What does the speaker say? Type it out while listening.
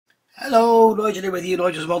Hello, Nigel here with you,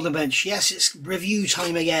 Nigel's Modelling Bench. Yes, it's review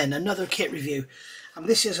time again, another kit review. And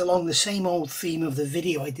this is along the same old theme of the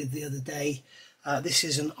video I did the other day. This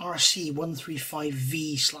is an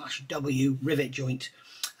RC135V/W rivet joint.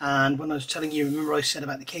 And when I was telling you, remember I said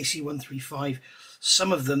about the KC-135,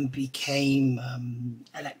 some of them became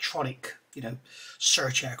electronic,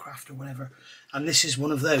 search aircraft or whatever. And this is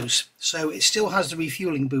one of those. So it still has the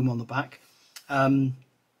refueling boom on the back.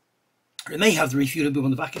 It may have the refueling boom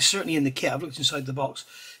on the back. It's certainly in the kit. I've looked inside the box.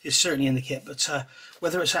 It's certainly in the kit, but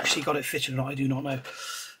whether it's actually got it fitted or not, I do not know.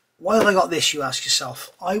 Why have I got this, you ask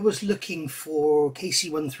yourself? I was looking for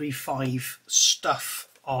KC-135 stuff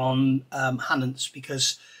on Hannants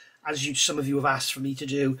because, as some of you have asked for me to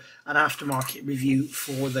do an aftermarket review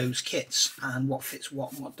for those kits and what fits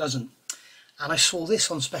what and what doesn't. And I saw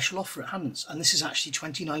this on special offer at Hannants, and this is actually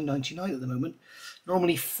 $29.99 at the moment.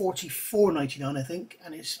 Normally $44.99, I think,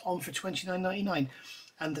 and it's on for $29.99.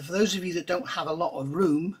 And for those of you that don't have a lot of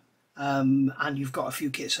room, and you've got a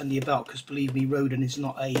few kits under your belt, because believe me, Roden is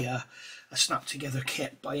not a snap-together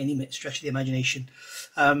kit by any stretch of the imagination.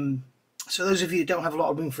 So those of you that don't have a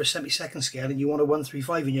lot of room for a 72nd scale and you want a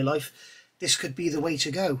 135 in your life, this could be the way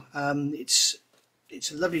to go. It's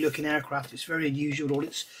a lovely looking aircraft. It's very unusual, all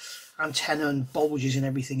its antenna and bulges and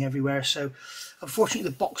everything everywhere. So unfortunately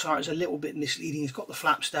the box art is a little bit misleading. It's got the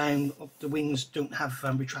flaps down, the wings don't have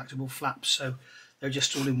retractable flaps, so they're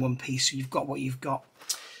just all in one piece, so you've got what you've got.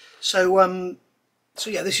 So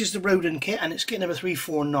yeah, this is the Roden kit, and it's kit number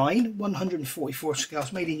 349, 144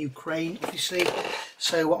 scales, made in Ukraine, obviously.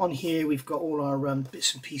 So on here we've got all our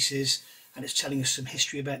bits and pieces, and it's telling us some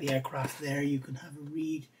history about the aircraft there. You can have a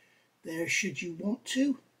read there should you want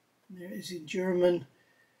to. There it is in German,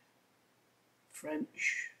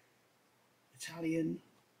 French, Italian,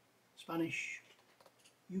 Spanish,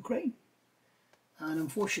 Ukraine, and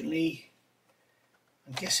unfortunately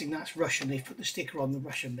I'm guessing that's Russian. They've put the sticker on the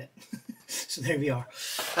Russian bit. So there we are.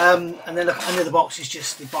 And then look, under the box is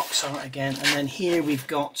just the box art again, and then here we've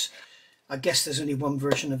got, I guess there's only one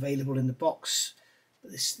version available in the box,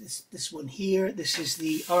 but this one here, this is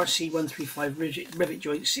the RC135 rivet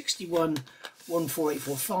joint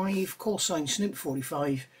 61-14845, call sign Snoop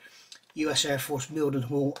 45, US Air Force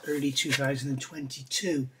Mildenhall, early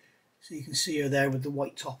 2022. So you can see her there with the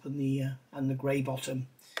white top and the grey bottom,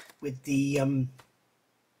 with the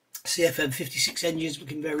CFM 56 engines,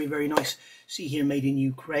 looking very, very nice. See here, made in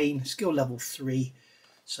Ukraine, skill level 3.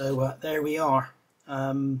 So there we are.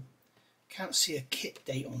 Can't see a kit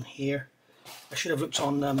date on here. I should have looked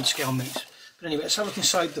on ScaleMate. But anyway, let's have a look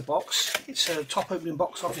inside the box. It's a top opening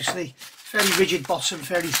box, obviously. Fairly rigid bottom,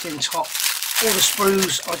 fairly thin top. All the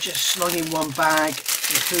sprues are just slung in one bag,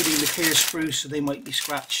 including the clear sprues, so they might be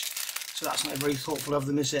scratched. So that's not very thoughtful of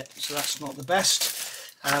them, is it? So that's not the best.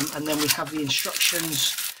 And then we have the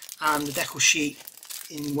instructions and the decal sheet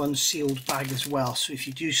in one sealed bag as well. So if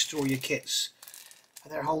you do store your kits, are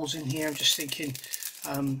there holes in here? I'm just thinking,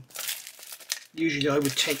 usually I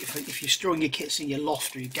would take, if you're storing your kits in your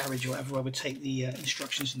loft or your garage or whatever, I would take the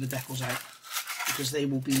instructions and the decals out, because they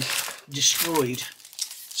will be destroyed.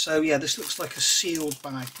 So yeah, this looks like a sealed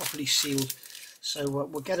bag, properly sealed. So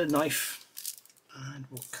we'll get a knife and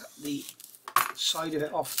we'll cut the side of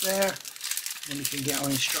it off there. Then we can get our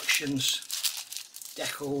instructions,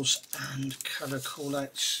 decals and colour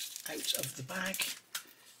callouts out of the bag,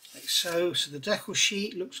 like so. So the decal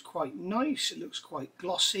sheet looks quite nice, it looks quite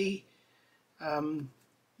glossy, a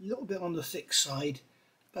little bit on the thick side,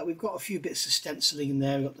 but we've got a few bits of stenciling in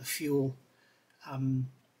there. We've got the fuel,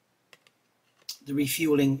 the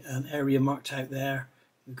refueling area marked out there.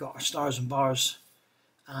 We've got our stars and bars,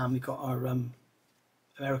 we've got our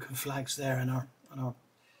American flags there, and our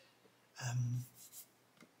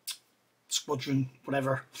squadron,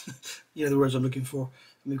 whatever, you know the words I'm looking for.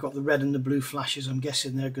 And we've got the red and the blue flashes. I'm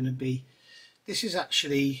guessing they're going to be, this is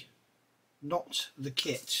actually not the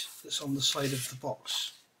kit that's on the side of the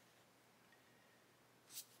box.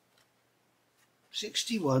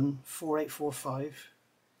 61-4845,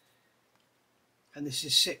 and this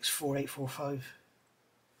is 6-4845.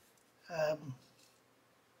 I'm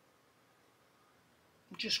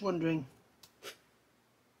just wondering,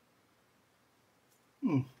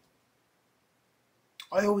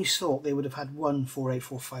 I always thought they would have had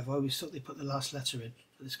 1-4845. I always thought they put the last letter in,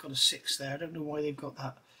 but it's got a 6 there. I don't know why they've got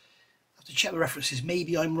that. I have to check the references.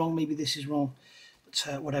 Maybe I'm wrong, maybe this is wrong,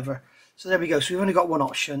 but whatever. So there we go. So we've only got one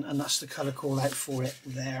option, and that's the colour call out for it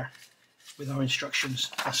there with our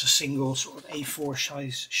instructions. That's a single sort of A4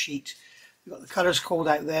 size sheet. We've got the colours called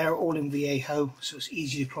out there, all in Viejo, so it's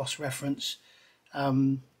easy to cross-reference.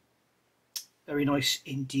 Very nice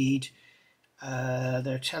indeed.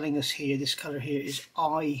 They're telling us here this colour here is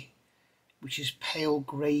I which is pale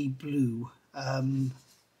grey blue. I'm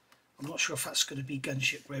not sure if that's going to be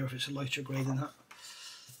gunship grey or if it's a lighter grey than that.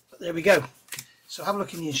 But there we go. So have a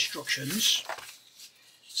look in the instructions.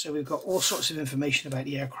 So we've got all sorts of information about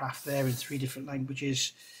the aircraft there in 3 different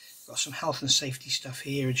languages. We've got some health and safety stuff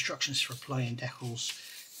here, instructions for applying decals.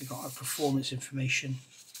 We've got our performance information.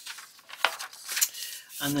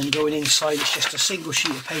 And then going inside, it's just a single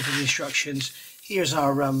sheet of paper with the instructions. Here's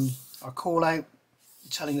our call out,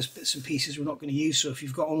 telling us bits and pieces we're not going to use. So if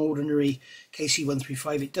you've got an ordinary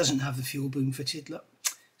KC-135, it doesn't have the fuel boom fitted. Look,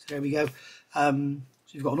 so there we go. So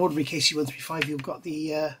you've got an ordinary KC-135, you've got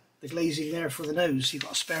the glazing there for the nose. You've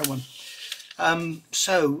got a spare one.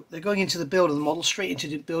 So they're going into the build of the model, straight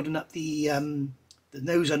into building up the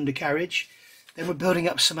nose undercarriage. Then we're building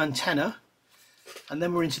up some antenna, and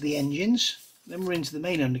then we're into the engines. Then we're into the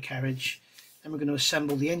main undercarriage. Then we're going to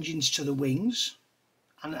assemble the engines to the wings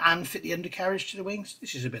and fit the undercarriage to the wings.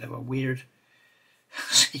 This is a bit of a weird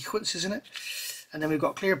sequence, isn't it? And then we've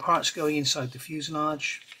got clear parts going inside the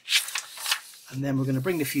fuselage. And then we're going to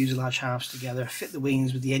bring the fuselage halves together, fit the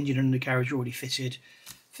wings with the engine and undercarriage already fitted,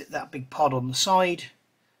 fit that big pod on the side,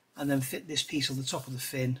 and then fit this piece on the top of the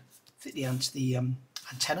fin, fit the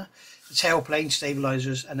antenna, the tailplane,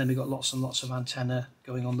 stabilizers, and then we've got lots and lots of antenna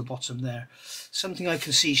going on the bottom there. Something I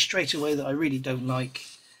can see straight away that I really don't like,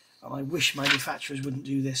 and I wish manufacturers wouldn't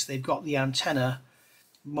do this. They've got the antenna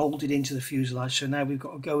molded into the fuselage, so now we've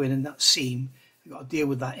got to go in that seam, we've got to deal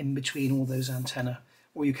with that in between all those antenna,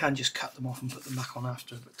 or you can just cut them off and put them back on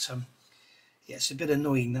after. But yeah, it's a bit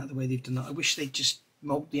annoying that the way they've done that. I wish they'd just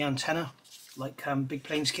mold the antenna like big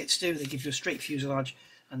planes kits do. They give you a straight fuselage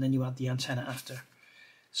and then you add the antenna after.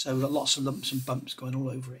 So we've got lots of lumps and bumps going all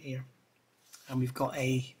over it here. And we've got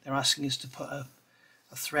they're asking us to put a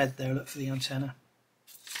thread there, look, for the antenna.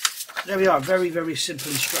 There we are, very, very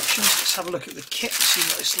simple instructions. Let's have a look at the kit, see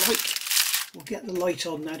what it's like. We'll get the light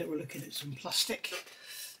on now that we're looking at some plastic.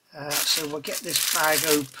 So we'll get this bag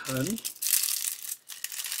open.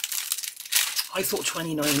 I thought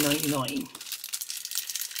 $29.99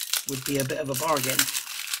 would be a bit of a bargain.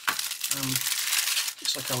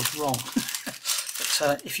 Looks like I was wrong.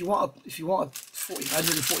 But if you want a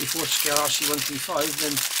 144 scale RC-135,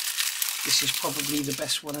 then this is probably the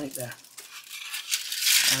best one out there.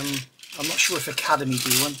 I'm not sure if Academy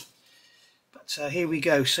do one, but here we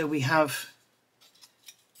go. So we have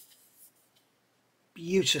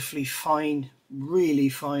beautifully fine, really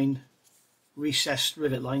fine recessed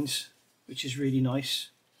rivet lines, which is really nice.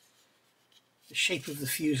 The shape of the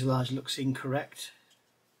fuselage looks incorrect.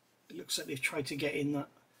 It looks like they've tried to get in the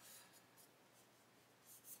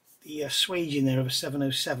swage in there of a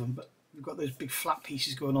 707, but we've got those big flat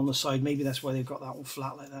pieces going on the side. Maybe that's why they've got that all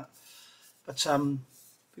flat like that. But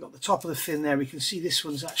we've got the top of the fin there. We can see this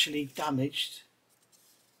one's actually damaged.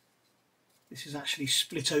 This is actually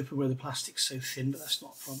split open where the plastic's so thin, but that's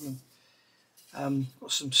not a problem.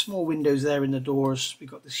 Got some small windows there in the doors.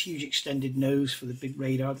 We've got this huge extended nose for the big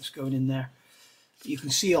radar that's going in there. But you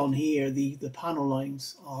can see on here the panel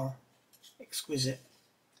lines are exquisite.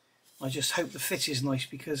 I just hope the fit is nice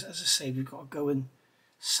because, as I say, we've got to go and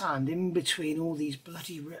sand in between all these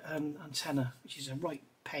bloody antenna, which is a right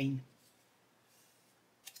pain.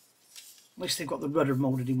 At least they've got the rudder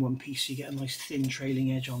moulded in one piece, so you get a nice thin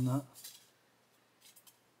trailing edge on that.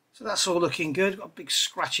 So that's all looking good. Got a big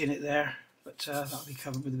scratch in it there, but that'll be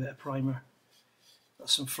covered with a bit of primer. Got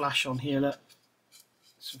some flash on here, look.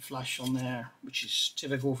 Some flash on there, which is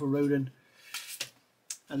typical for Roden.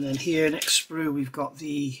 And then here next sprue we've got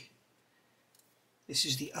this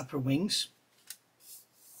is the upper wings.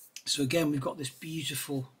 So again, we've got this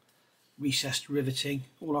beautiful recessed riveting.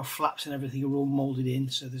 All our flaps and everything are all moulded in,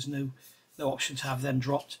 so there's no option to have them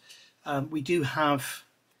dropped. We do have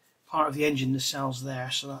part of the engine nacelles there,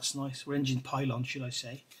 so that's nice. Or engine pylon, should I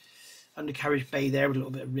say. Undercarriage bay there with a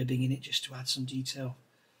little bit of ribbing in it just to add some detail.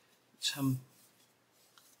 It's,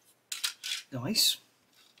 nice.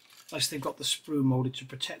 Nice they've got the sprue moulded to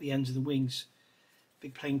protect the ends of the wings.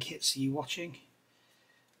 Big plane kits, are you watching?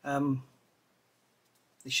 They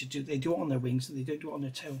do it on their wings, and they don't do it on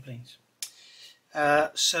their tailplanes.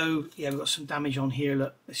 So yeah, we've got some damage on here.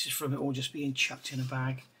 Look, this is from it all just being chucked in a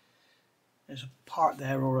bag. There's a part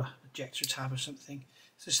there, or a ejector tab or something.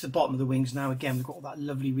 So this is the bottom of the wings now. Again, we've got all that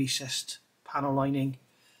lovely recessed panel lining.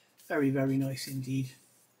 Very, very nice indeed.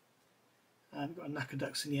 We've got a knacker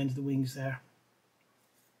ducts in the end of the wings there.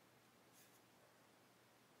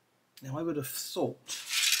 Now I would have thought,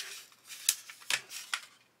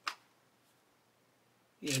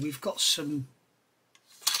 yeah, we've got some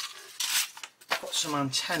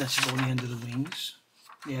antenna to go on the end of the wings.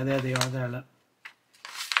 Yeah, there they are there, look.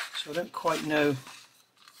 So I don't quite know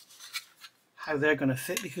how they're going to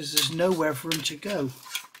fit, because there's nowhere for them to go.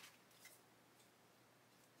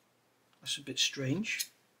 That's a bit strange.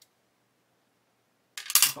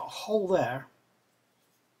 We've got a hole there.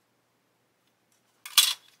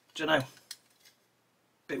 Don't know.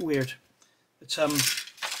 Bit weird. But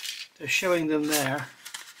they're showing them there.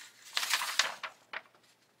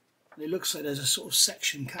 And it looks like there's a sort of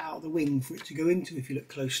section cut out of the wing for it to go into if you look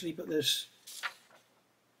closely, but there's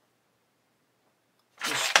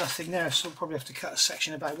nothing there, so we'll probably have to cut a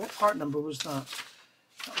section about. What part number was that?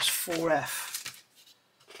 That was 4F.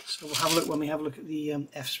 So we'll have a look when we have a look at the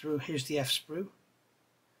F sprue. Here's the F sprue.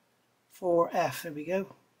 4F, there we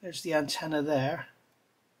go. There's the antenna there.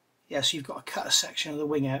 Yeah, so you've got to cut a section of the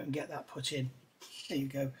wing out and get that put in. There you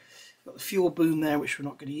go. You've got the fuel boom there, which we're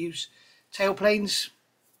not going to use. Tail planes,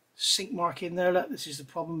 sink mark in there. Look, this is the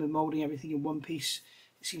problem with moulding everything in one piece.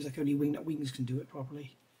 It seems like only wings can do it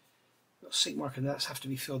properly. Got a sink mark in there, that's have to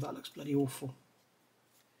be filled. That looks bloody awful.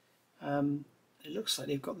 It looks like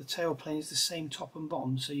they've got the tail planes the same top and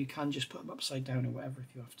bottom, so you can just put them upside down or whatever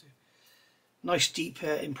if you have to. Nice deep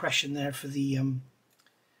impression there for the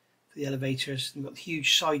elevators. They've got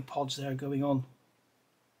huge side pods there going on.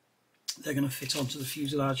 They're going to fit onto the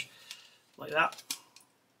fuselage like that.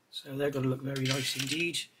 So they're going to look very nice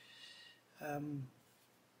indeed. Then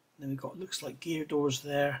we've got, looks like gear doors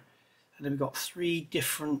there, and then we've got 3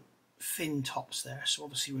 different fin tops there. So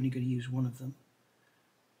obviously we're only going to use one of them.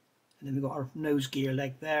 And then we've got our nose gear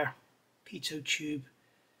leg there, pitot tube,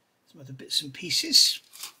 some other bits and pieces.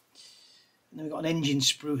 And then we've got an engine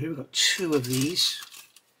sprue here. We've got 2 of these.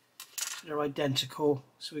 They're identical.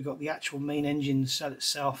 So we've got the actual main engine cell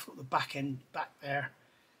itself, got the back end back there,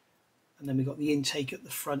 and then we've got the intake at the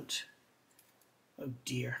front. Oh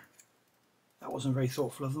dear, that wasn't very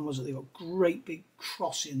thoughtful of them, was it? They've got a great big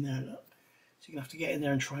cross in there. Look. So you're going to have to get in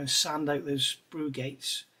there and try and sand out those sprue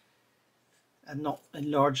gates and not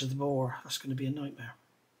enlarge the bore. That's going to be a nightmare.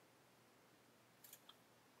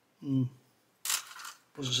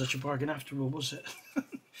 Wasn't such a bargain after all, was it?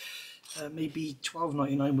 Maybe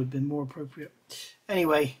 $12.99 would have been more appropriate.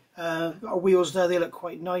 Anyway, got our wheels there. They look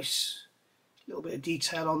quite nice. A little bit of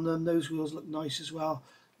detail on them. Those wheels look nice as well.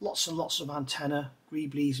 Lots and lots of antenna,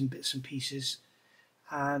 greeblies and bits and pieces.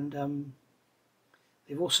 And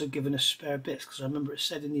they've also given us spare bits, because I remember it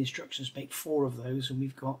said in the instructions make 4 of those, and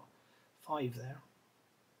we've got 5 there.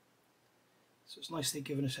 So it's nice they've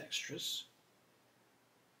given us extras.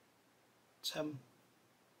 But,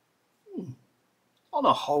 on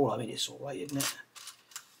a whole, I mean, it's alright, isn't it?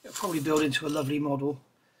 It'll probably build into a lovely model.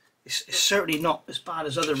 It's certainly not as bad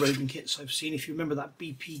as other Roden kits I've seen. If you remember that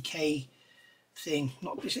BPK thing,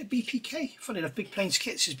 is it BPK? Funny enough, Big Planes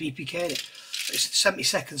Kits is BPK. It's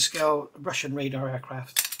 72nd scale Russian radar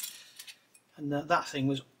aircraft, and that thing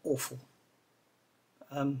was awful.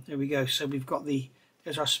 There we go. So we've got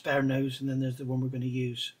there's our spare nose, and then there's the one we're going to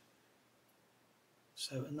use.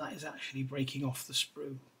 So, and that is actually breaking off the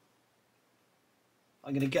sprue.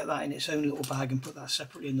 I'm going to get that in its own little bag and put that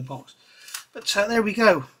separately in the box. But there we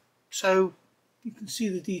go. So you can see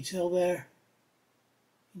the detail there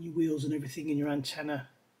in your wheels and everything, in your antenna,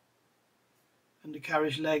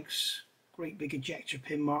 undercarriage legs, great big ejector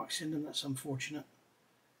pin marks in them. That's unfortunate.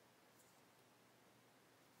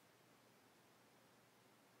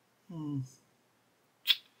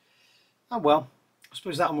 Oh well, I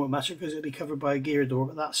suppose that one won't matter because it'll be covered by a gear door,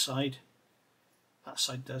 but that side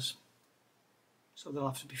does. So they'll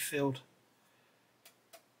have to be filled.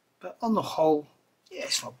 But on the whole, yeah,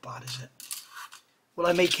 it's not bad, is it? Will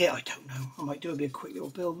I make it? I don't know. I might do a quick little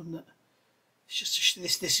build, wouldn't it? It's just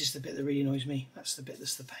this is the bit that really annoys me. That's the bit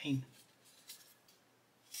that's the pain.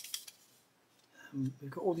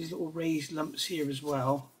 We've got all these little raised lumps here as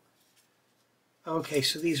well. Okay,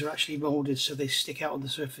 so these are actually moulded so they stick out on the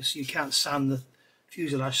surface. You can't sand the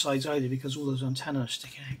fuselage sides either because all those antennas are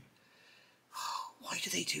sticking out. Oh, why do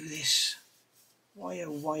they do this? Why,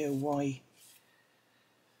 oh why, oh why?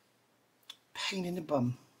 Pain in the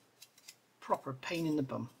bum. Proper pain in the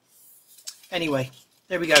bum. Anyway,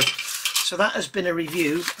 there we go. So that has been a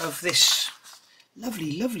review of this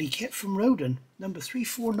lovely, lovely kit from Roden, number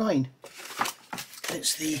 349.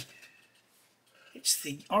 It's the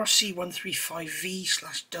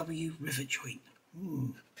RC-135V/W rivet joint.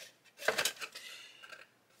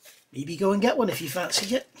 Maybe go and get one if you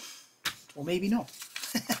fancy it, or maybe not.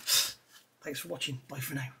 Thanks for watching. Bye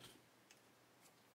for now.